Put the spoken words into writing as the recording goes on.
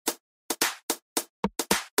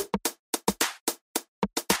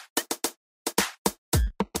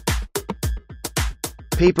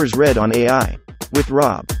Papers read on AI. With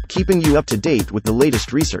Rob, keeping you up to date with the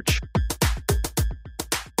latest research.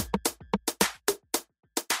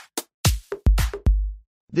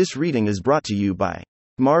 This reading is brought to you by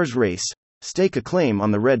Mars Race. Stake a claim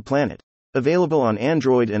on the Red Planet. Available on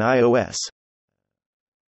Android and iOS.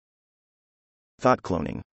 Thought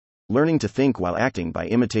cloning. Learning to think while acting by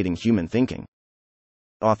imitating human thinking.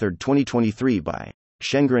 Authored 2023 by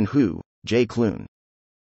Shengren Hu, J. Clune.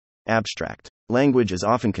 Abstract. Language is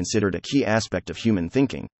often considered a key aspect of human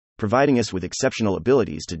thinking, providing us with exceptional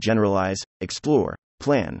abilities to generalize, explore,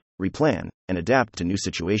 plan, replan, and adapt to new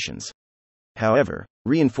situations. However,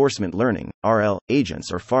 reinforcement learning, RL,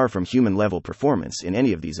 agents are far from human-level performance in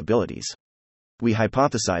any of these abilities. We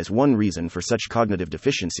hypothesize one reason for such cognitive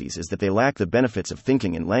deficiencies is that they lack the benefits of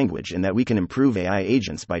thinking in language and that we can improve AI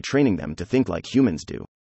agents by training them to think like humans do.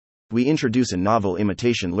 We introduce a novel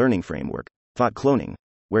imitation learning framework, thought cloning,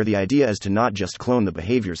 where the idea is to not just clone the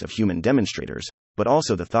behaviors of human demonstrators, but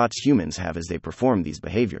also the thoughts humans have as they perform these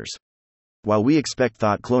behaviors. While we expect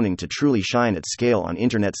thought cloning to truly shine at scale on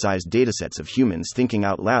internet-sized datasets of humans thinking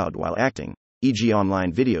out loud while acting, e.g.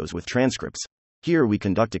 online videos with transcripts, here we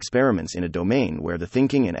conduct experiments in a domain where the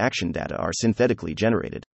thinking and action data are synthetically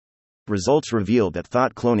generated. Results revealed that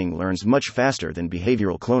thought cloning learns much faster than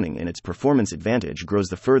behavioral cloning, and its performance advantage grows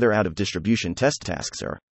the further out of distribution test tasks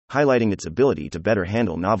are, highlighting its ability to better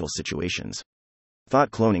handle novel situations.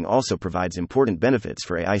 Thought cloning also provides important benefits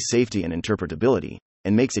for AI safety and interpretability,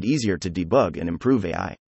 and makes it easier to debug and improve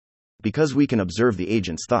AI. Because we can observe the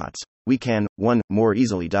agent's thoughts, we can, 1. More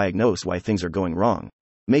easily diagnose why things are going wrong,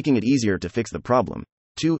 making it easier to fix the problem,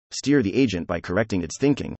 2. Steer the agent by correcting its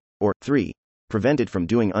thinking, or 3. Prevent it from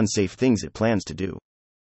doing unsafe things it plans to do.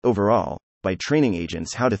 Overall, by training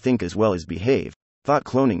agents how to think as well as behave, thought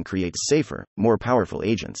cloning creates safer, more powerful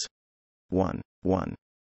agents. 1.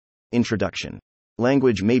 Introduction.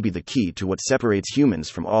 Language may be the key to what separates humans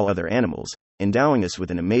from all other animals, endowing us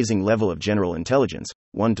with an amazing level of general intelligence,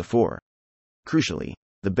 1 to 4. Crucially,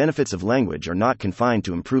 the benefits of language are not confined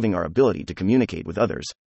to improving our ability to communicate with others.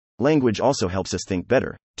 Language also helps us think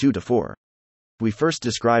better, 2 to 4. We first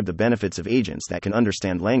describe the benefits of agents that can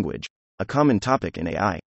understand language, a common topic in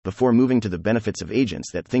AI, before moving to the benefits of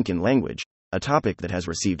agents that think in language, a topic that has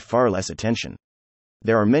received far less attention.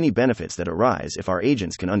 There are many benefits that arise if our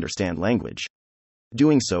agents can understand language.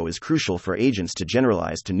 Doing so is crucial for agents to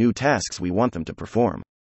generalize to new tasks we want them to perform.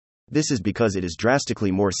 This is because it is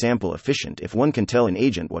drastically more sample efficient if one can tell an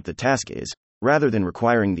agent what the task is, rather than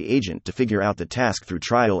requiring the agent to figure out the task through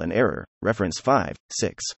trial and error, reference 5,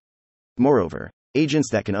 6. Moreover, agents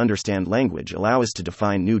that can understand language allow us to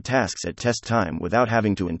define new tasks at test time without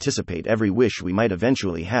having to anticipate every wish we might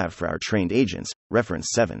eventually have for our trained agents, reference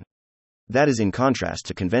 7. That is in contrast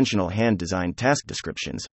to conventional hand-designed task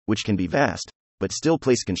descriptions, which can be vast, but still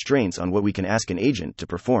place constraints on what we can ask an agent to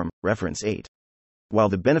perform, reference 8. While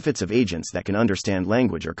the benefits of agents that can understand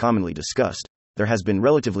language are commonly discussed, there has been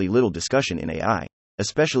relatively little discussion in AI,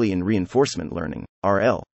 especially in reinforcement learning,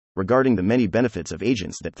 RL, regarding the many benefits of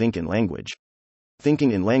agents that think in language.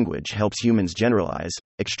 Thinking in language helps humans generalize,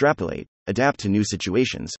 extrapolate, adapt to new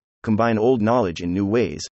situations, combine old knowledge in new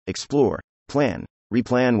ways, explore, plan,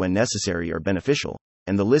 replan when necessary or beneficial,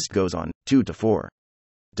 and the list goes on, 2 to 4.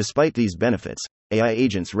 Despite these benefits, AI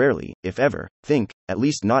agents rarely, if ever, think, at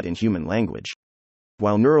least not in human language.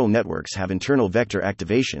 While neural networks have internal vector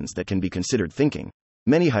activations that can be considered thinking,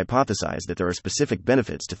 many hypothesize that there are specific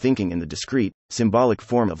benefits to thinking in the discrete, symbolic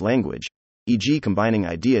form of language, e.g. combining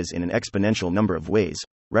ideas in an exponential number of ways,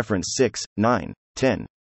 reference 6, 9, 10,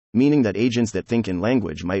 meaning that agents that think in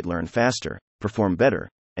language might learn faster, perform better,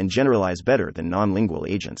 and generalize better than non-lingual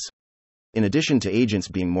agents. In addition to agents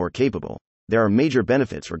being more capable, there are major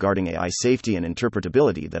benefits regarding AI safety and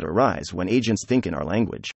interpretability that arise when agents think in our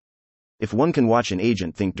language. If one can watch an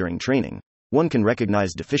agent think during training, one can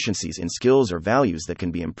recognize deficiencies in skills or values that can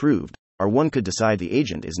be improved, or one could decide the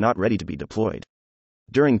agent is not ready to be deployed.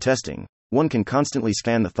 During testing, one can constantly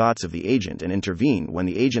scan the thoughts of the agent and intervene when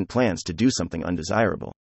the agent plans to do something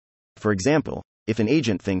undesirable. For example, if an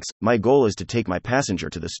agent thinks, my goal is to take my passenger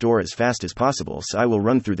to the store as fast as possible, so I will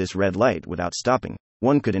run through this red light without stopping,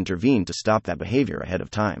 one could intervene to stop that behavior ahead of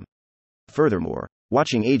time. Furthermore,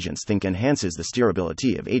 watching agents think enhances the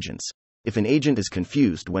steerability of agents. If an agent is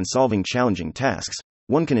confused when solving challenging tasks,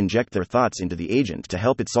 one can inject their thoughts into the agent to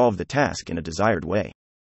help it solve the task in a desired way.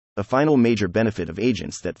 A final major benefit of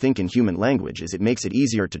agents that think in human language is it makes it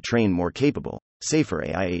easier to train more capable, safer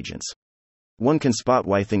AI agents. One can spot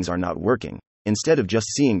why things are not working, instead of just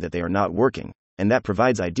seeing that they are not working, and that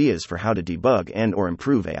provides ideas for how to debug and/or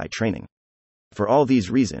improve AI training. For all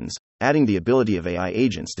these reasons, Adding the ability of AI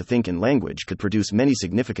agents to think in language could produce many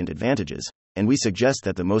significant advantages, and we suggest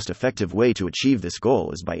that the most effective way to achieve this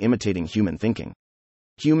goal is by imitating human thinking.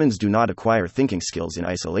 Humans do not acquire thinking skills in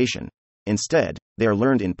isolation. Instead, they are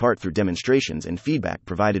learned in part through demonstrations and feedback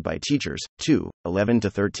provided by teachers.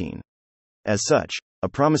 2:11-13. As such, a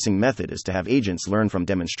promising method is to have agents learn from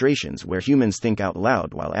demonstrations where humans think out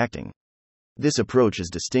loud while acting. This approach is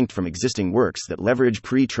distinct from existing works that leverage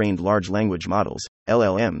pre-trained large language models,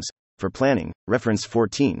 LLMs, for planning, reference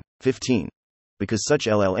 14:15, because such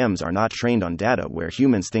LLMs are not trained on data where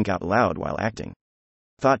humans think out loud while acting.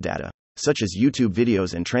 Thought data, such as YouTube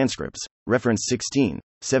videos and transcripts, reference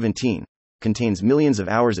 16:17, contains millions of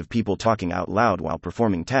hours of people talking out loud while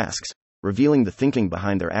performing tasks, revealing the thinking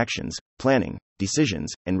behind their actions, planning,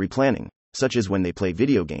 decisions, and replanning, such as when they play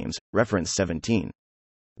video games, reference 17.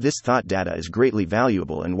 This thought data is greatly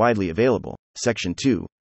valuable and widely available, section 2,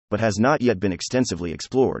 but has not yet been extensively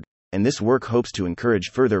explored, and this work hopes to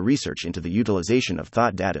encourage further research into the utilization of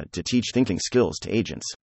thought data to teach thinking skills to agents.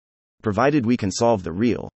 Provided we can solve the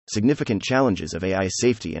real, significant challenges of AI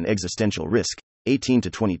safety and existential risk,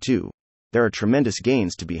 18-22, there are tremendous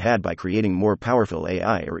gains to be had by creating more powerful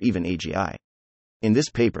AI or even AGI. In this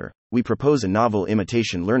paper, we propose a novel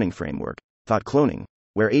imitation learning framework, thought cloning,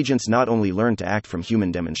 where agents not only learn to act from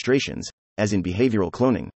human demonstrations, as in behavioral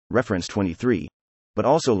cloning, reference 23, but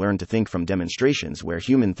also learn to think from demonstrations where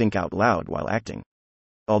humans think out loud while acting.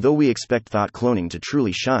 Although we expect thought cloning to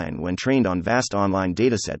truly shine when trained on vast online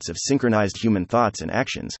datasets of synchronized human thoughts and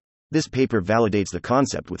actions, this paper validates the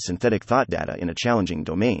concept with synthetic thought data in a challenging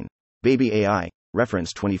domain, baby AI,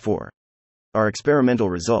 reference 24. Our experimental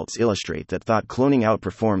results illustrate that thought cloning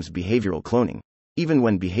outperforms behavioral cloning, even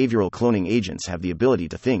when behavioral cloning agents have the ability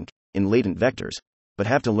to think in latent vectors, but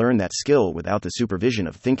have to learn that skill without the supervision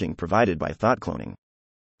of thinking provided by thought cloning.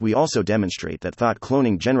 We also demonstrate that thought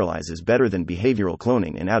cloning generalizes better than behavioral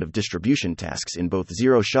cloning in out-of-distribution tasks in both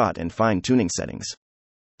zero-shot and fine-tuning settings.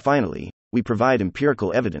 Finally, we provide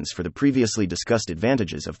empirical evidence for the previously discussed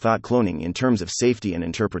advantages of thought cloning in terms of safety and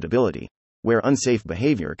interpretability, where unsafe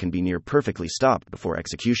behavior can be near perfectly stopped before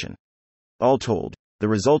execution. All told, the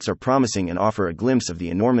results are promising and offer a glimpse of the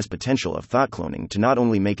enormous potential of thought cloning to not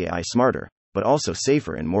only make AI smarter, but also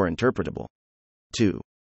safer and more interpretable. 2.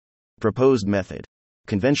 Proposed method.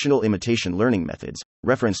 Conventional imitation learning methods,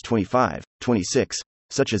 reference 25-26,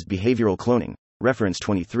 such as behavioral cloning, reference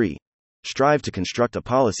 23, strive to construct a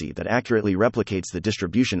policy that accurately replicates the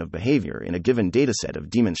distribution of behavior in a given dataset of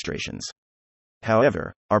demonstrations.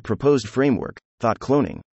 However, our proposed framework, thought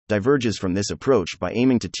cloning, diverges from this approach by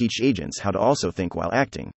aiming to teach agents how to also think while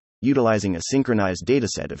acting, utilizing a synchronized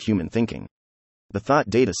dataset of human thinking. The thought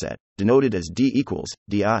dataset, denoted as D equals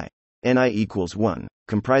DI, NI equals 1,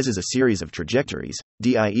 comprises a series of trajectories,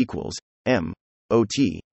 DI equals M,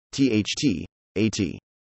 OT, THT, AT.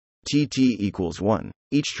 TT equals 1.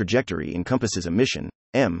 Each trajectory encompasses a mission,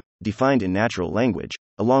 M, defined in natural language,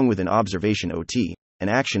 along with an observation OT, an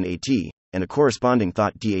action AT, and a corresponding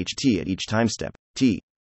thought DHT at each time step, T.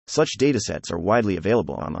 Such datasets are widely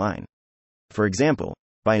available online. For example,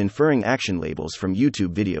 by inferring action labels from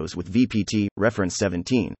YouTube videos with VPT, reference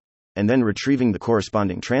 17, and then retrieving the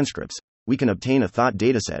corresponding transcripts, we can obtain a thought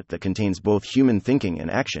dataset that contains both human thinking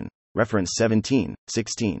and action, reference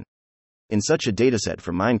 17:16. In such a dataset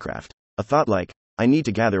for Minecraft, a thought like, I need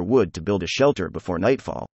to gather wood to build a shelter before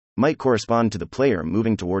nightfall, might correspond to the player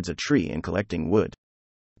moving towards a tree and collecting wood.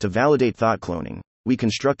 To validate thought cloning, we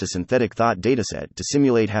construct a synthetic thought dataset to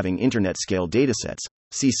simulate having internet-scale datasets,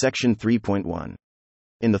 see section 3.1.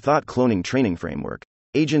 In the thought cloning training framework,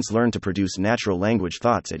 agents learn to produce natural language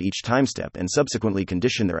thoughts at each time step and subsequently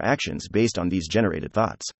condition their actions based on these generated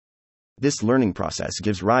thoughts. This learning process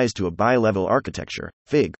gives rise to a bi-level architecture,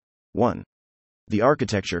 Fig. 1. The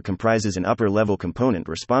architecture comprises an upper-level component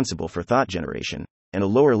responsible for thought generation, and a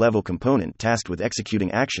lower-level component tasked with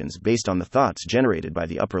executing actions based on the thoughts generated by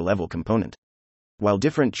the upper-level component. While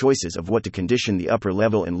different choices of what to condition the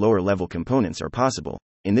upper-level and lower-level components are possible,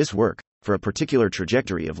 in this work, for a particular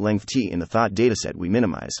trajectory of length t in the thought dataset we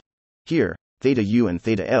minimize. Here, theta u and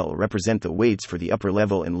theta l represent the weights for the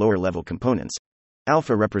upper-level and lower-level components.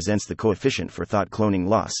 Alpha represents the coefficient for thought cloning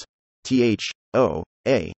loss. Th, O,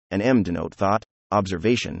 A, and M denote thought,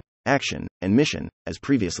 observation, action, and mission, as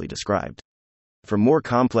previously described. For more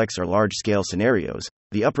complex or large-scale scenarios,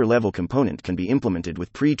 the upper-level component can be implemented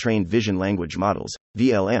with pre-trained vision language models,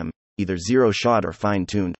 VLM, either zero-shot or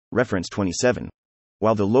fine-tuned, reference 27,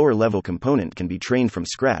 while the lower-level component can be trained from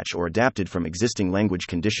scratch or adapted from existing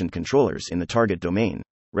language-conditioned controllers in the target domain,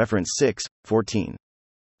 reference 6:14.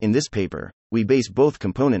 In this paper, we base both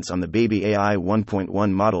components on the Baby AI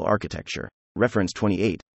 1.1 model architecture, reference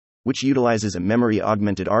 28, which utilizes a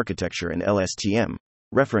memory-augmented architecture and LSTM,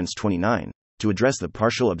 reference 29, to address the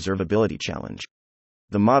partial observability challenge.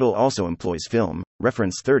 The model also employs film,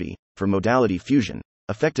 reference 30, for modality fusion,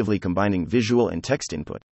 effectively combining visual and text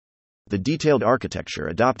input. The detailed architecture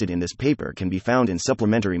adopted in this paper can be found in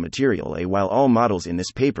supplementary material A. While all models in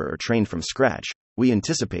this paper are trained from scratch, we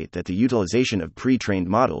anticipate that the utilization of pre-trained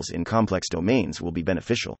models in complex domains will be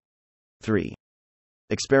beneficial. 3.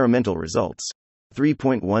 Experimental results.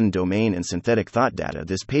 3.1 Domain and synthetic thought data.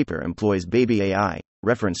 This paper employs Baby AI,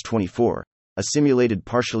 reference 24, a simulated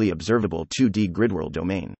partially observable 2D grid-world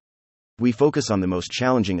domain. We focus on the most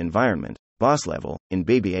challenging environment, boss level, in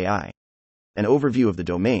Baby AI. An overview of the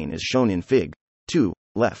domain is shown in Fig. 2,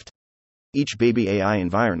 left. Each Baby AI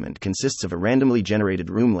environment consists of a randomly generated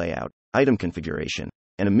room layout, item configuration,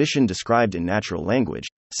 and a mission described in natural language,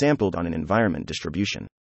 sampled on an environment distribution.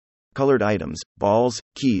 Colored items, balls,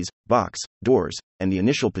 keys, box, doors, and the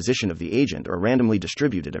initial position of the agent are randomly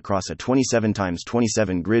distributed across a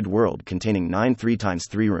 27x27 grid world containing 9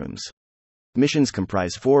 3x3 rooms. Missions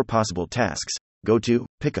comprise 4 possible tasks: go to,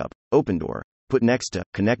 pick up, open door, put next to,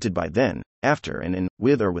 connected by then, after and in,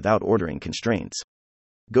 with or without ordering constraints.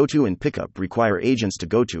 Go to and pick up require agents to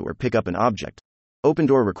go to or pick up an object. Open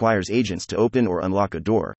door requires agents to open or unlock a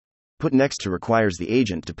door. Put next to requires the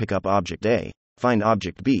agent to pick up object A, find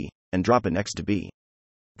object B, and drop it next to B.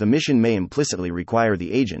 The mission may implicitly require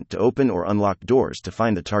the agent to open or unlock doors to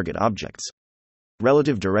find the target objects.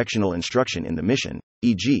 Relative directional instruction in the mission,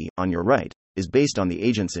 e.g., on your right, is based on the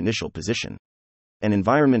agent's initial position. An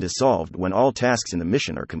environment is solved when all tasks in the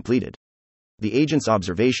mission are completed. The agent's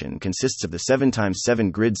observation consists of the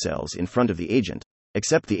 7x7 grid cells in front of the agent,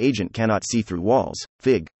 except the agent cannot see through walls,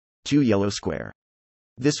 Fig. 2 yellow square.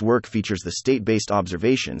 This work features the state-based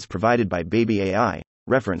observations provided by Baby AI,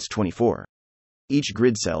 reference 24. Each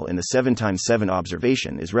grid cell in the 7x7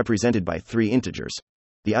 observation is represented by 3 integers: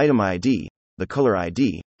 the item ID, the color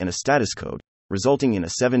ID, and a status code, resulting in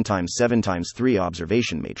a 7x7x3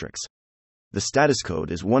 observation matrix. The status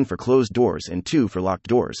code is 1 for closed doors and 2 for locked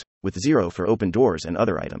doors, with 0 for open doors and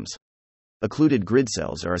other items. Occluded grid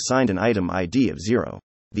cells are assigned an item ID of 0.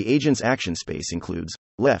 The agent's action space includes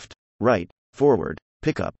left, right, forward,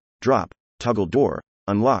 pick up, drop, toggle door,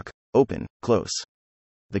 unlock, open, close.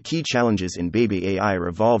 The key challenges in Baby AI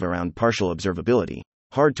revolve around partial observability,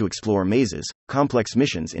 hard to explore mazes, complex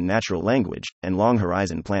missions in natural language, and long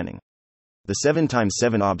horizon planning. The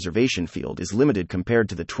 7x7 observation field is limited compared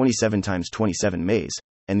to the 27x27 maze,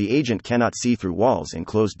 and the agent cannot see through walls and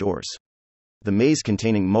closed doors. The maze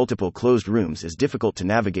containing multiple closed rooms is difficult to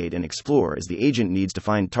navigate and explore as the agent needs to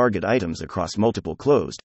find target items across multiple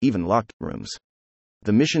closed, even locked, rooms.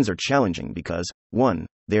 The missions are challenging because, 1,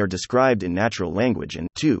 they are described in natural language, and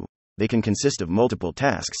 2, they can consist of multiple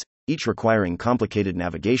tasks, each requiring complicated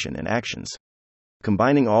navigation and actions.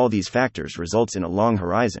 Combining all these factors results in a long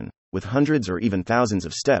horizon, with hundreds or even thousands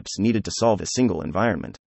of steps needed to solve a single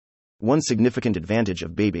environment. One significant advantage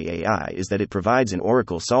of Baby AI is that it provides an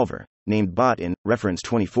oracle solver, named Bot in, reference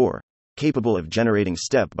 24, capable of generating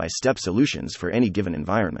step-by-step solutions for any given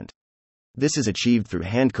environment. This is achieved through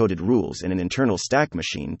hand-coded rules and an internal stack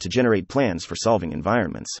machine to generate plans for solving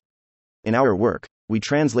environments. In our work, we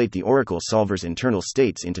translate the oracle solver's internal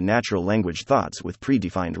states into natural language thoughts with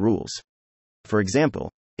predefined rules. For example,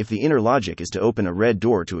 if the inner logic is to open a red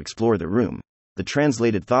door to explore the room, the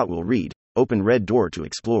translated thought will read, open red door to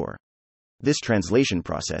explore. This translation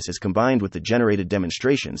process is combined with the generated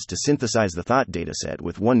demonstrations to synthesize the thought dataset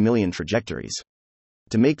with 1 million trajectories.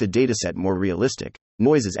 To make the dataset more realistic,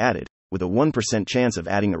 noise is added, with a 1% chance of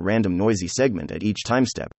adding a random noisy segment at each time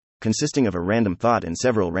step, consisting of a random thought and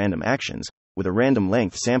several random actions, with a random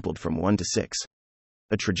length sampled from 1 to 6.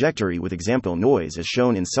 A trajectory with example noise is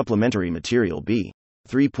shown in supplementary material B.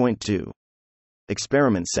 3.2.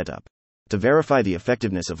 Experiment setup. To verify the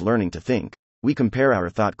effectiveness of learning to think, we compare our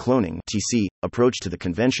thought cloning (TC) approach to the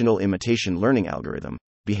conventional imitation learning algorithm,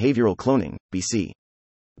 behavioral cloning (BC).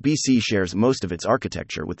 BC shares most of its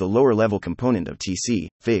architecture with the lower-level component of TC,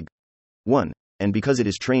 Fig. 1, and because it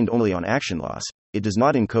is trained only on action loss, it does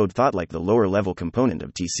not encode thought like the lower-level component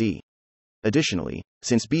of TC. Additionally,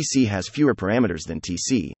 since BC has fewer parameters than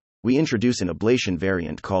TC, we introduce an ablation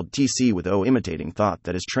variant called TC with O imitating thought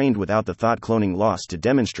that is trained without the thought cloning loss to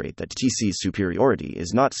demonstrate that TC's superiority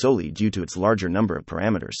is not solely due to its larger number of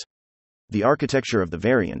parameters. The architecture of the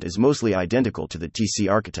variant is mostly identical to the TC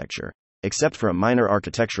architecture, except for a minor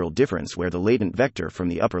architectural difference where the latent vector from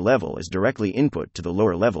the upper level is directly input to the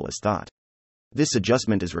lower level as thought. This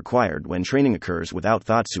adjustment is required when training occurs without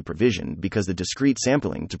thought supervision because the discrete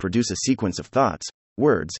sampling to produce a sequence of thoughts,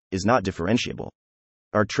 words, is not differentiable.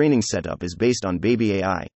 Our training setup is based on Baby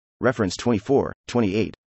AI, reference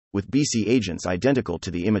 24:28, with BC agents identical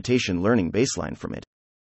to the imitation learning baseline from it.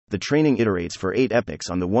 The training iterates for 8 epochs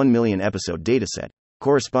on the 1 million episode dataset,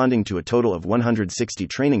 corresponding to a total of 160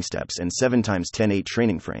 training steps and 7 times 10 8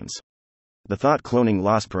 training frames. The thought cloning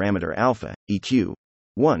loss parameter alpha,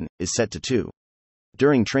 EQ1, is set to 2.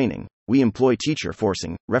 During training, we employ teacher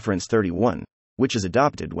forcing, reference 31, which is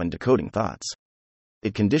adopted when decoding thoughts.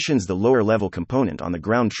 It conditions the lower level component on the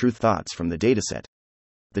ground truth thoughts from the dataset.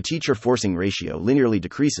 The teacher forcing ratio linearly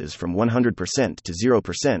decreases from 100% to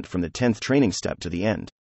 0% from the 10th training step to the end.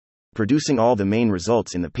 Producing all the main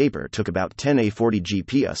results in the paper took about 10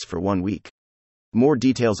 GPS for 1 week. More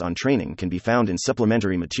details on training can be found in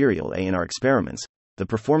supplementary material A. In our experiments, the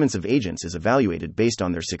performance of agents is evaluated based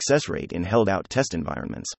on their success rate in held-out test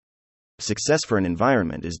environments. Success for an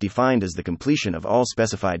environment is defined as the completion of all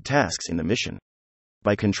specified tasks in the mission.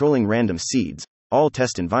 By controlling random seeds, all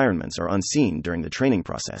test environments are unseen during the training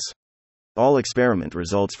process. All experiment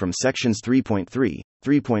results from sections 3.3,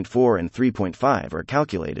 3.4, and 3.5 are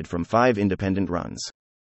calculated from 5 independent runs.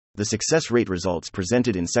 The success rate results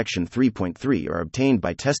presented in section 3.3 are obtained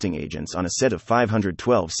by testing agents on a set of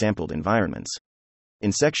 512 sampled environments.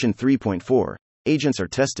 In section 3.4, agents are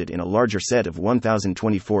tested in a larger set of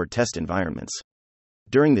 1024 test environments.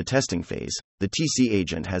 During the testing phase, the TC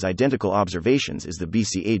agent has identical observations as the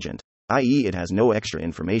BC agent, i.e., it has no extra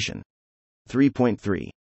information. 3.3.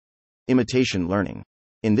 Imitation learning.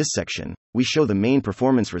 In this section, we show the main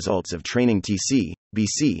performance results of training TC,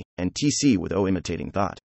 BC, and TC with O imitating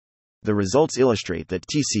thought. The results illustrate that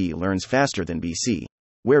TC learns faster than BC,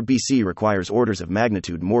 where BC requires orders of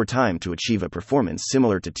magnitude more time to achieve a performance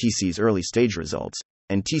similar to TC's early stage results,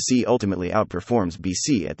 and TC ultimately outperforms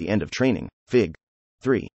BC at the end of training. Fig.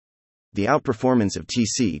 3. The outperformance of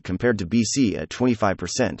TC compared to BC at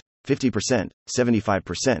 25%, 50%,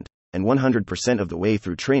 75%, and 100% of the way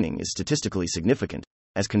through training is statistically significant,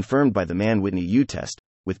 as confirmed by the Mann-Whitney U-test,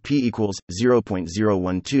 with p equals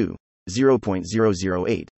 0.012,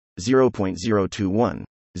 0.008, 0.021,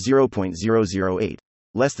 0.008,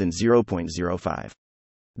 less than 0.05.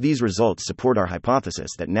 These results support our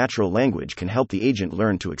hypothesis that natural language can help the agent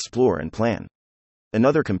learn to explore and plan.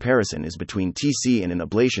 Another comparison is between TC and an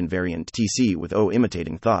ablation variant TC with O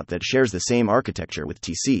imitating thought that shares the same architecture with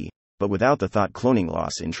TC, but without the thought cloning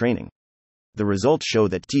loss in training. The results show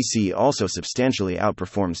that TC also substantially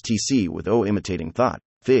outperforms TC with O imitating thought.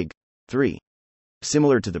 Fig. 3.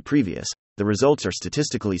 Similar to the previous, the results are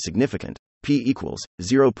statistically significant, p equals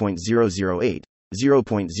 0.008,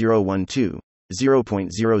 0.012,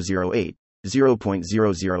 0.008,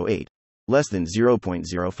 0.008, less than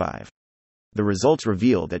 0.05. The results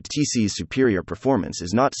reveal that TC's superior performance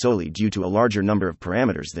is not solely due to a larger number of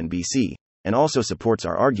parameters than BC, and also supports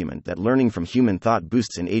our argument that learning from human thought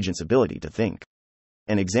boosts an agent's ability to think.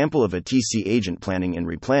 An example of a TC agent planning and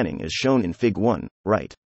replanning is shown in Fig. 1,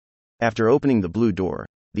 right. After opening the blue door,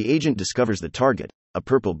 the agent discovers the target, a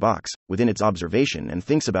purple box, within its observation and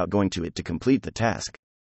thinks about going to it to complete the task.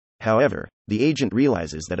 However, the agent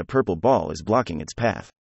realizes that a purple ball is blocking its path.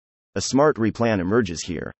 A smart replan emerges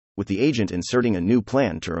here, with the agent inserting a new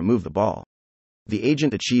plan to remove the ball. The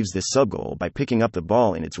agent achieves this subgoal by picking up the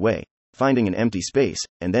ball in its way, finding an empty space,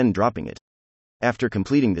 and then dropping it. After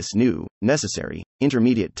completing this new, necessary,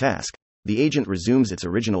 intermediate task, the agent resumes its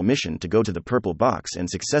original mission to go to the purple box and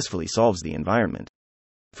successfully solves the environment.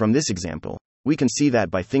 From this example, we can see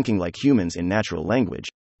that by thinking like humans in natural language,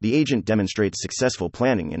 the agent demonstrates successful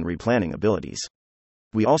planning and replanning abilities.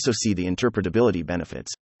 We also see the interpretability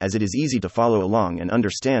benefits, as it is easy to follow along and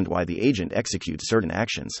understand why the agent executes certain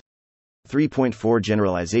actions. 3.4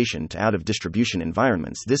 Generalization to out-of-distribution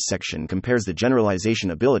environments. This section compares the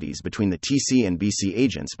generalization abilities between the TC and BC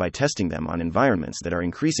agents by testing them on environments that are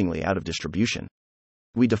increasingly out of distribution.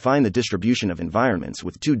 We define the distribution of environments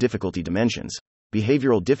with 2 difficulty dimensions: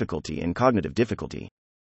 behavioral difficulty and cognitive difficulty.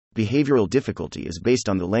 Behavioral difficulty is based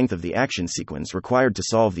on the length of the action sequence required to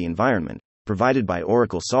solve the environment, provided by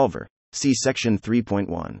Oracle Solver, see section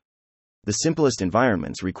 3.1. The simplest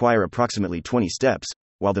environments require approximately 20 steps,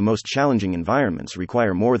 while the most challenging environments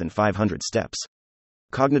require more than 500 steps.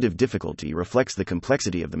 Cognitive difficulty reflects the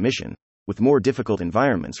complexity of the mission, with more difficult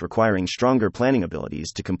environments requiring stronger planning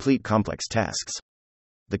abilities to complete complex tasks.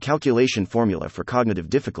 The calculation formula for cognitive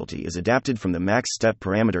difficulty is adapted from the max step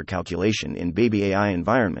parameter calculation in Baby AI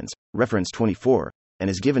environments, reference 24, and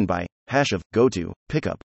is given by hash of goto,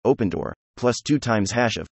 pickup, opendoor, plus 2 times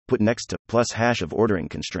hash of put next to plus hash of ordering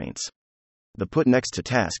constraints. The put next to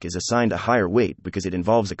task is assigned a higher weight because it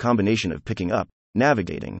involves a combination of picking up,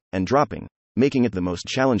 navigating, and dropping, making it the most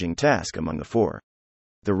challenging task among the 4.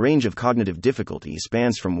 The range of cognitive difficulty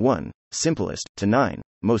spans from 1, simplest, to 9,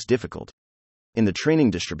 most difficult. In the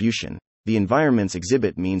training distribution, the environments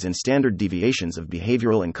exhibit means and standard deviations of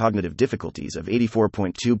behavioral and cognitive difficulties of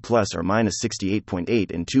 84.2 plus or minus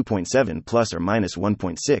 68.8 and 2.7 plus or minus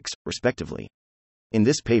 1.6, respectively. In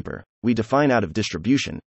this paper, we define out of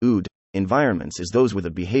distribution, OOD, environments as those with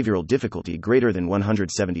a behavioral difficulty greater than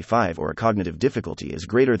 175 or a cognitive difficulty is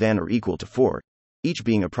greater than or equal to 4, each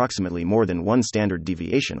being approximately more than one standard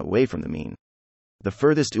deviation away from the mean. The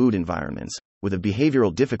furthest OOD environments, with a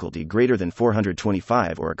behavioral difficulty greater than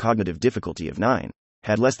 425 or a cognitive difficulty of 9,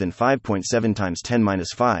 had less than 5.7 times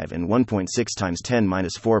 10⁻⁵ and 1.6 times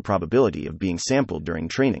 10⁻⁴ probability of being sampled during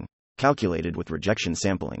training, calculated with rejection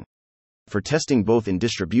sampling. For testing both in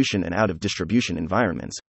distribution and out of distribution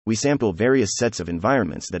environments, we sample various sets of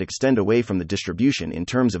environments that extend away from the distribution in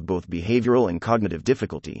terms of both behavioral and cognitive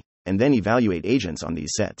difficulty, and then evaluate agents on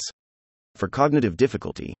these sets. For cognitive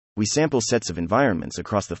difficulty, we sample sets of environments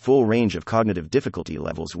across the full range of cognitive difficulty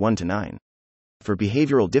levels 1 to 9. For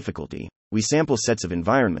behavioral difficulty, we sample sets of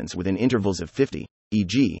environments within intervals of 50,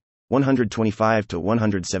 e.g., 125 to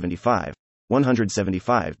 175,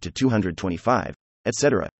 175 to 225,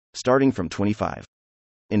 etc., starting from 25.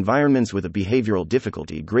 Environments with a behavioral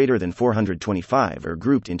difficulty greater than 425 are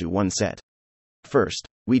grouped into one set. First,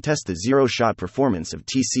 we test the zero-shot performance of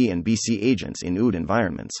TC and BC agents in OOD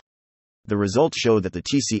environments. The results show that the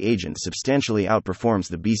TC agent substantially outperforms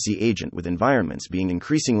the BC agent with environments being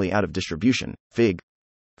increasingly out of distribution, Fig.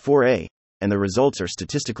 4a, and the results are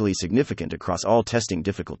statistically significant across all testing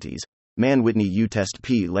difficulties, Mann-Whitney U-test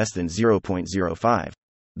p less than 0.05,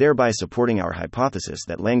 thereby supporting our hypothesis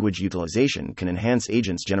that language utilization can enhance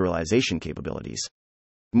agents' generalization capabilities.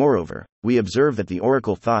 Moreover, we observe that the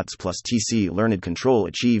Oracle Thoughts plus TC learned control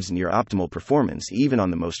achieves near optimal performance even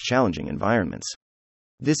on the most challenging environments.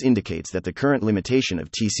 This indicates that the current limitation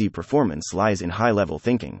of TC performance lies in high-level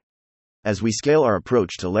thinking. As we scale our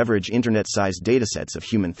approach to leverage internet-sized datasets of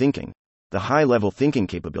human thinking, the high-level thinking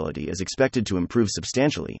capability is expected to improve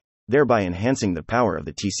substantially, thereby enhancing the power of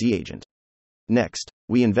the TC agent. Next,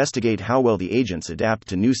 we investigate how well the agents adapt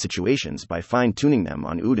to new situations by fine-tuning them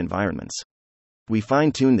on OOD environments. We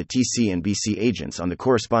fine-tune the TC and BC agents on the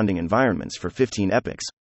corresponding environments for 15 epochs,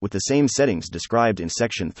 with the same settings described in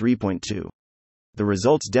section 3.2. The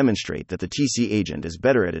results demonstrate that the TC agent is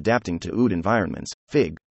better at adapting to OOD environments,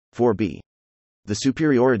 Fig. 4b. The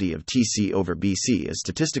superiority of TC over BC is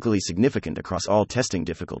statistically significant across all testing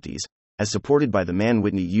difficulties, as supported by the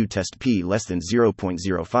Mann-Whitney U-test p less than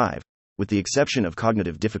 0.05, with the exception of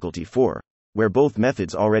cognitive difficulty 4, where both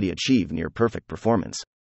methods already achieve near-perfect performance.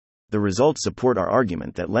 The results support our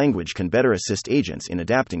argument that language can better assist agents in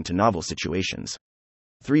adapting to novel situations.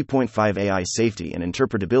 3.5 AI safety and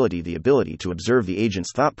interpretability. The ability to observe the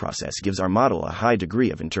agent's thought process gives our model a high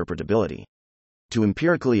degree of interpretability. To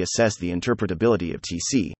empirically assess the interpretability of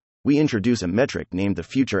TC, we introduce a metric named the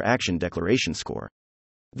Future Action Declaration Score.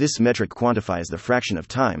 This metric quantifies the fraction of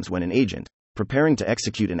times when an agent, preparing to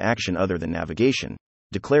execute an action other than navigation,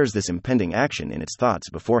 declares this impending action in its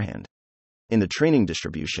thoughts beforehand. In the training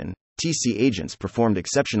distribution, TC agents performed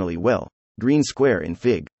exceptionally well, green square in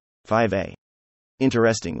Fig. 5a.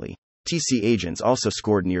 Interestingly, TC agents also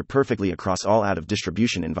scored near perfectly across all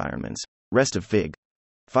out-of-distribution environments, rest of Fig.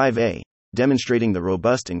 5a, demonstrating the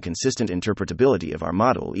robust and consistent interpretability of our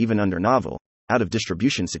model even under novel,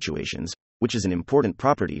 out-of-distribution situations, which is an important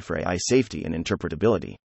property for AI safety and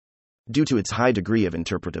interpretability. Due to its high degree of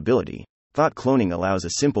interpretability, thought cloning allows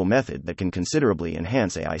a simple method that can considerably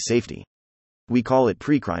enhance AI safety. We call it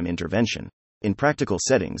pre-crime intervention. In practical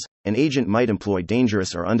settings, an agent might employ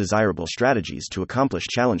dangerous or undesirable strategies to accomplish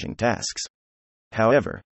challenging tasks.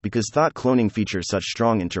 However, because thought cloning features such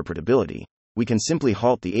strong interpretability, we can simply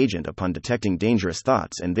halt the agent upon detecting dangerous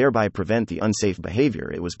thoughts and thereby prevent the unsafe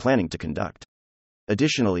behavior it was planning to conduct.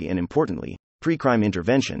 Additionally and importantly, pre-crime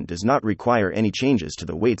intervention does not require any changes to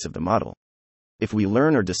the weights of the model. If we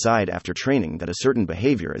learn or decide after training that a certain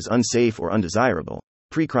behavior is unsafe or undesirable,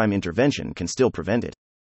 pre-crime intervention can still prevent it.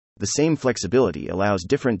 The same flexibility allows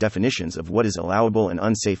different definitions of what is allowable and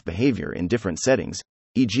unsafe behavior in different settings,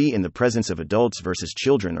 e.g., in the presence of adults versus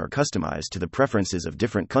children, or customized to the preferences of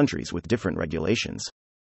different countries with different regulations.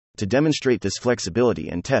 To demonstrate this flexibility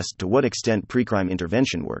and test to what extent pre-crime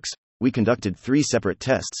intervention works, we conducted 3 separate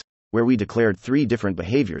tests, where we declared 3 different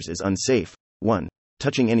behaviors as unsafe: 1.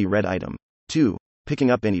 Touching any red item, 2.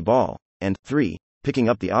 Picking up any ball, and 3. Picking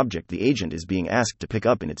up the object the agent is being asked to pick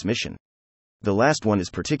up in its mission. The last one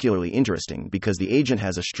is particularly interesting because the agent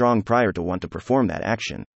has a strong prior to want to perform that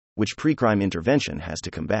action, which pre-crime intervention has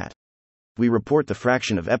to combat. We report the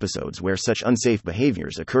fraction of episodes where such unsafe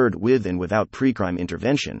behaviors occurred with and without pre-crime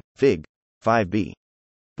intervention, Fig. 5b.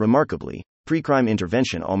 Remarkably, Pre-crime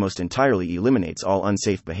intervention almost entirely eliminates all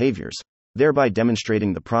unsafe behaviors, thereby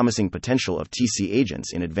demonstrating the promising potential of TC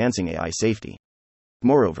agents in advancing AI safety.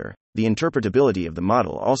 Moreover, the interpretability of the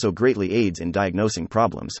model also greatly aids in diagnosing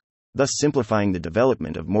problems, thus simplifying the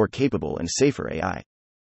development of more capable and safer AI.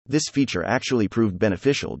 This feature actually proved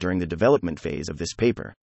beneficial during the development phase of this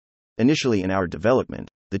paper. Initially in our development,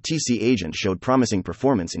 the TC agent showed promising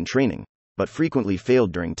performance in training, but frequently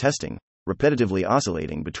failed during testing, repetitively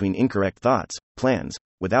oscillating between incorrect thoughts, plans,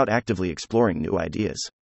 without actively exploring new ideas.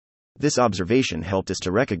 This observation helped us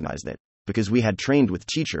to recognize that, because we had trained with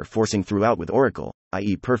teacher forcing throughout with Oracle,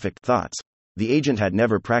 i.e., perfect thoughts, the agent had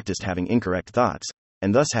never practiced having incorrect thoughts,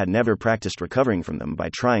 and thus had never practiced recovering from them by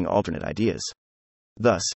trying alternate ideas.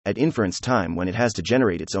 Thus, at inference time when it has to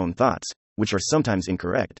generate its own thoughts, which are sometimes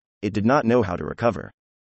incorrect, it did not know how to recover.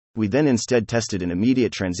 We then instead tested an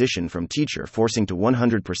immediate transition from teacher forcing to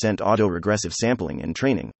 100% auto-regressive sampling and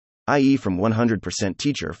training, i.e., from 100%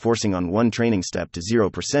 teacher forcing on one training step to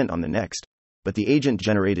 0% on the next, but the agent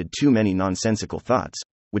generated too many nonsensical thoughts,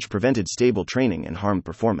 which prevented stable training and harmed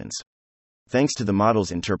performance. Thanks to the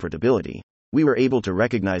model's interpretability, we were able to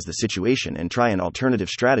recognize the situation and try an alternative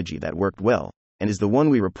strategy that worked well, and is the one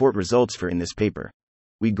we report results for in this paper.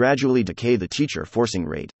 We gradually decay the teacher forcing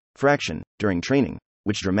rate, fraction, during training,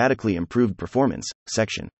 which dramatically improved performance.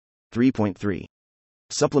 Section 3.3.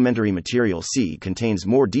 Supplementary material C contains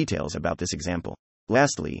more details about this example.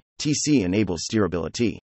 Lastly, TC enables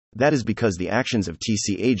steerability. That is because the actions of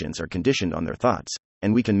TC agents are conditioned on their thoughts,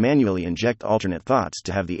 and we can manually inject alternate thoughts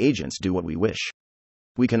to have the agents do what we wish.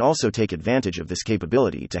 We can also take advantage of this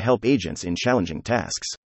capability to help agents in challenging tasks.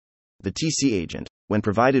 The TC agent, when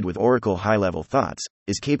provided with Oracle high-level thoughts,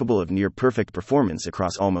 is capable of near-perfect performance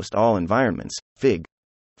across almost all environments. Fig.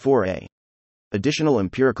 4a. Additional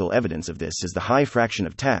empirical evidence of this is the high fraction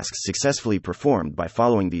of tasks successfully performed by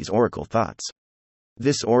following these Oracle thoughts.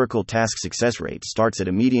 This Oracle task success rate starts at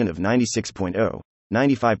a median of 96.0,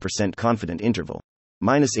 95% confident interval,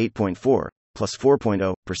 -8.4, plus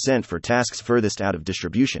 4.0% for tasks furthest out of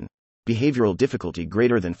distribution, behavioral difficulty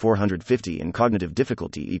greater than 450 and cognitive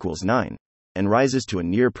difficulty equals 9, and rises to a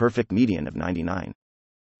near-perfect median of 99.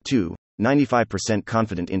 2. 95%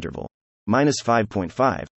 confident interval,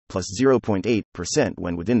 -5.5, plus 0.8%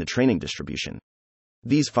 when within the training distribution.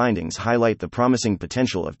 These findings highlight the promising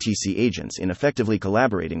potential of TC agents in effectively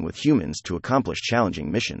collaborating with humans to accomplish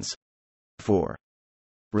challenging missions. 4.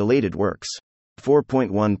 Related works.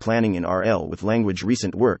 4.1 Planning in RL with language.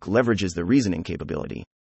 Recent work leverages the reasoning capability,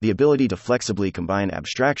 the ability to flexibly combine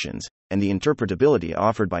abstractions, and the interpretability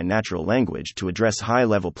offered by natural language to address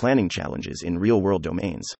high-level planning challenges in real-world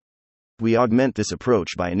domains. We augment this approach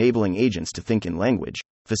by enabling agents to think in language,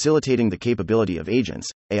 facilitating the capability of agents,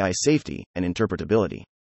 AI safety, and interpretability.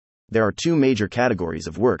 There are two major categories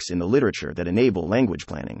of works in the literature that enable language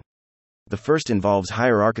planning. The first involves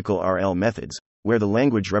hierarchical RL methods, where the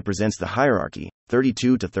language represents the hierarchy,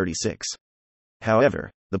 32 to 36. However,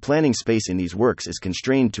 the planning space in these works is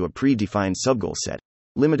constrained to a predefined subgoal set,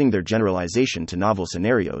 limiting their generalization to novel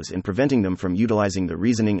scenarios and preventing them from utilizing the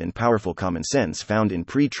reasoning and powerful common sense found in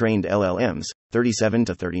pre-trained LLMs, 37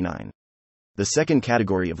 to 39. The second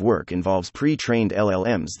category of work involves pre-trained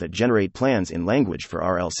LLMs that generate plans in language for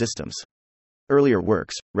RL systems. Earlier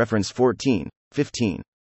works, reference 14, 15,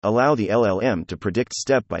 allow the LLM to predict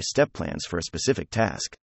step-by-step plans for a specific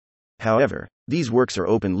task. However, these works are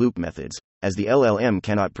open-loop methods, as the LLM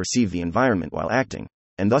cannot perceive the environment while acting,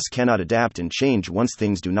 and thus cannot adapt and change once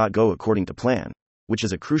things do not go according to plan, which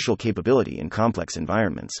is a crucial capability in complex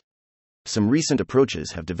environments. Some recent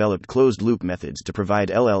approaches have developed closed-loop methods to provide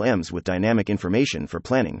LLMs with dynamic information for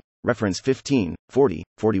planning, reference 15, 40,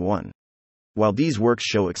 41. While these works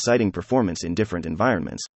show exciting performance in different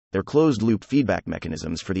environments, their closed-loop feedback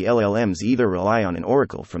mechanisms for the LLMs either rely on an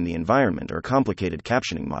oracle from the environment or complicated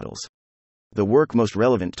captioning models. The work most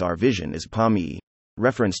relevant to our vision is POM-E,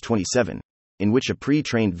 reference 27, in which a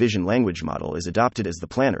pre-trained vision language model is adopted as the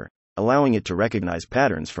planner, allowing it to recognize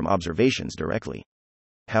patterns from observations directly.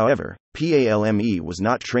 However, PALM-E was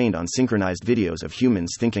not trained on synchronized videos of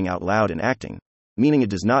humans thinking out loud and acting, meaning it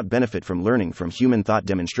does not benefit from learning from human thought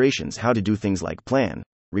demonstrations how to do things like plan,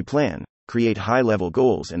 replan, create high-level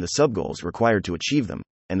goals and the subgoals required to achieve them,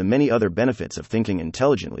 and the many other benefits of thinking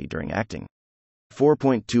intelligently during acting.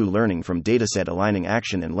 4.2 Learning from dataset. Aligning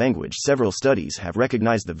action and language. Several studies have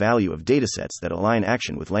recognized the value of datasets that align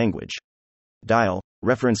action with language. Dial,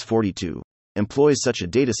 reference 42, employs such a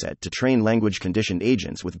dataset to train language-conditioned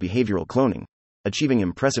agents with behavioral cloning, achieving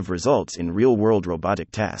impressive results in real-world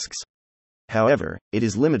robotic tasks. However, it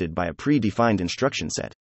is limited by a predefined instruction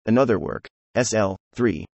set. Another work, SL.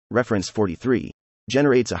 3, reference 43,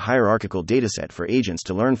 generates a hierarchical dataset for agents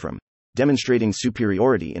to learn from, demonstrating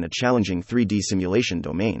superiority in a challenging 3D simulation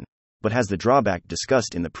domain, but has the drawback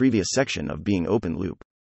discussed in the previous section of being open loop.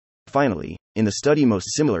 Finally, in the study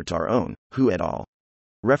most similar to our own, Hu et al.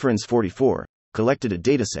 Reference 44, collected a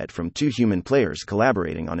dataset from 2 human players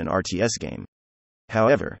collaborating on an RTS game.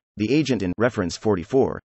 However, the agent in reference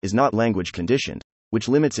 44 is not language conditioned, which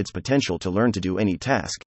limits its potential to learn to do any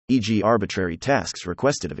task, e.g., arbitrary tasks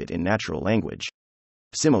requested of it in natural language.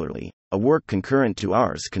 Similarly, a work concurrent to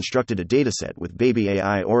ours constructed a dataset with baby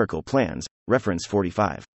AI Oracle plans, reference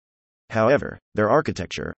 45. However, their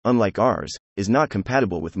architecture, unlike ours, is not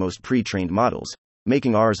compatible with most pre-trained models,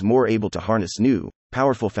 making ours more able to harness new,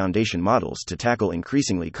 powerful foundation models to tackle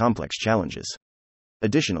increasingly complex challenges.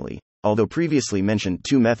 Additionally, although previously mentioned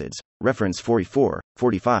 2 methods, reference 44,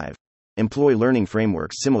 45, employ learning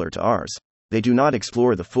frameworks similar to ours, they do not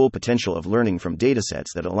explore the full potential of learning from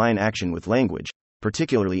datasets that align action with language,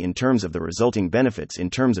 particularly in terms of the resulting benefits in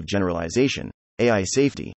terms of generalization, AI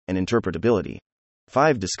safety, and interpretability.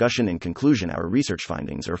 5. Discussion and conclusion. Our research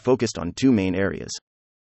findings are focused on 2 main areas.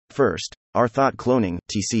 First, our thought cloning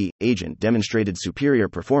 (TC) agent demonstrated superior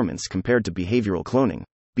performance compared to behavioral cloning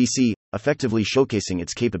 (BC), effectively showcasing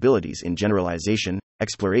its capabilities in generalization,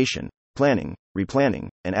 exploration, planning, replanning,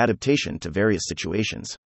 and adaptation to various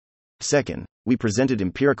situations. Second, we presented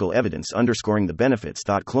empirical evidence underscoring the benefits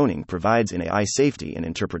thought cloning provides in AI safety and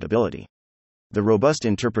interpretability. The robust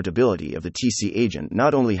interpretability of the TC agent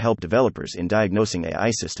not only helps developers in diagnosing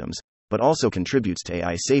AI systems, but also contributes to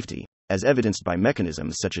AI safety, as evidenced by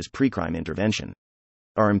mechanisms such as pre-crime intervention.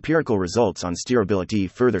 Our empirical results on steerability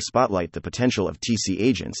further spotlight the potential of TC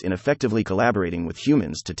agents in effectively collaborating with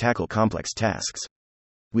humans to tackle complex tasks.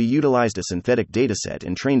 We utilized a synthetic dataset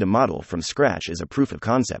and trained a model from scratch as a proof of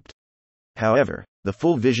concept. However, the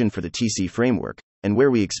full vision for the TC framework, and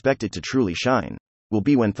where we expect it to truly shine, will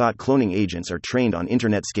be when thought cloning agents are trained on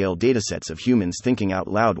internet-scale datasets of humans thinking out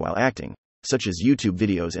loud while acting, such as YouTube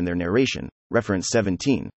videos and their narration, reference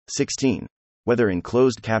 17, 16, whether in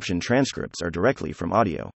closed caption transcripts or directly from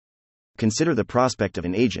audio. Consider the prospect of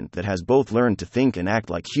an agent that has both learned to think and act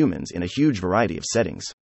like humans in a huge variety of settings.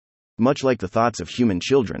 Much like the thoughts of human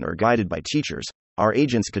children are guided by teachers, our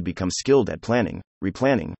agents could become skilled at planning,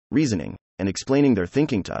 replanning, reasoning, and explaining their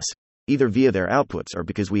thinking to us, either via their outputs or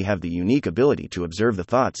because we have the unique ability to observe the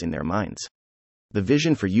thoughts in their minds. The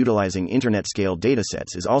vision for utilizing internet-scale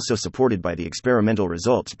datasets is also supported by the experimental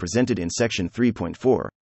results presented in section 3.4,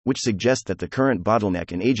 which suggest that the current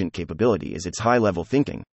bottleneck in agent capability is its high-level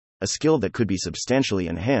thinking, a skill that could be substantially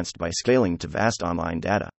enhanced by scaling to vast online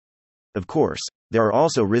data. Of course, there are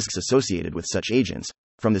also risks associated with such agents,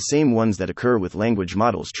 from the same ones that occur with language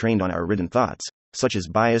models trained on our written thoughts, such as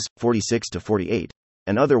bias, 46 to 48,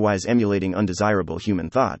 and otherwise emulating undesirable human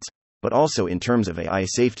thoughts, but also in terms of AI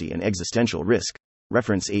safety and existential risk,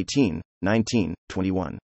 reference 18, 19,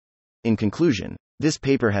 21. In conclusion, this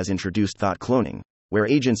paper has introduced thought cloning, where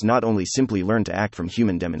agents not only simply learn to act from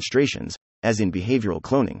human demonstrations, as in behavioral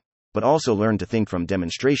cloning, but also learn to think from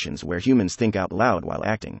demonstrations where humans think out loud while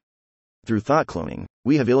acting. Through thought cloning,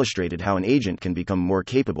 we have illustrated how an agent can become more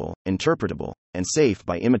capable, interpretable, and safe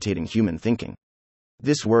by imitating human thinking.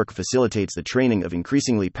 This work facilitates the training of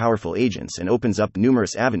increasingly powerful agents and opens up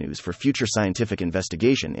numerous avenues for future scientific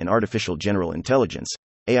investigation in artificial general intelligence,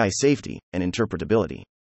 AI safety, and interpretability.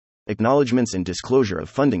 Acknowledgements and disclosure of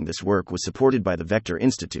funding. This work was supported by the Vector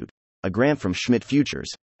Institute, a grant from Schmidt Futures,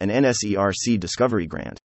 an NSERC Discovery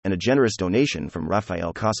Grant, and a generous donation from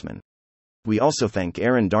Raphael Kosman. We also thank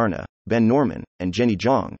Aaron Darna, Ben Norman, and Jenny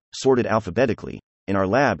Zhang, sorted alphabetically, in our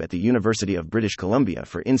lab at the University of British Columbia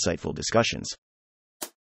for insightful discussions.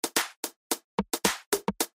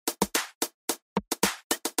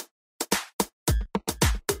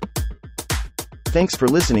 Thanks for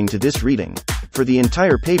listening to this reading. For the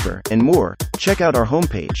entire paper and more, check out our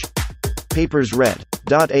homepage,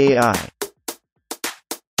 papersread.ai.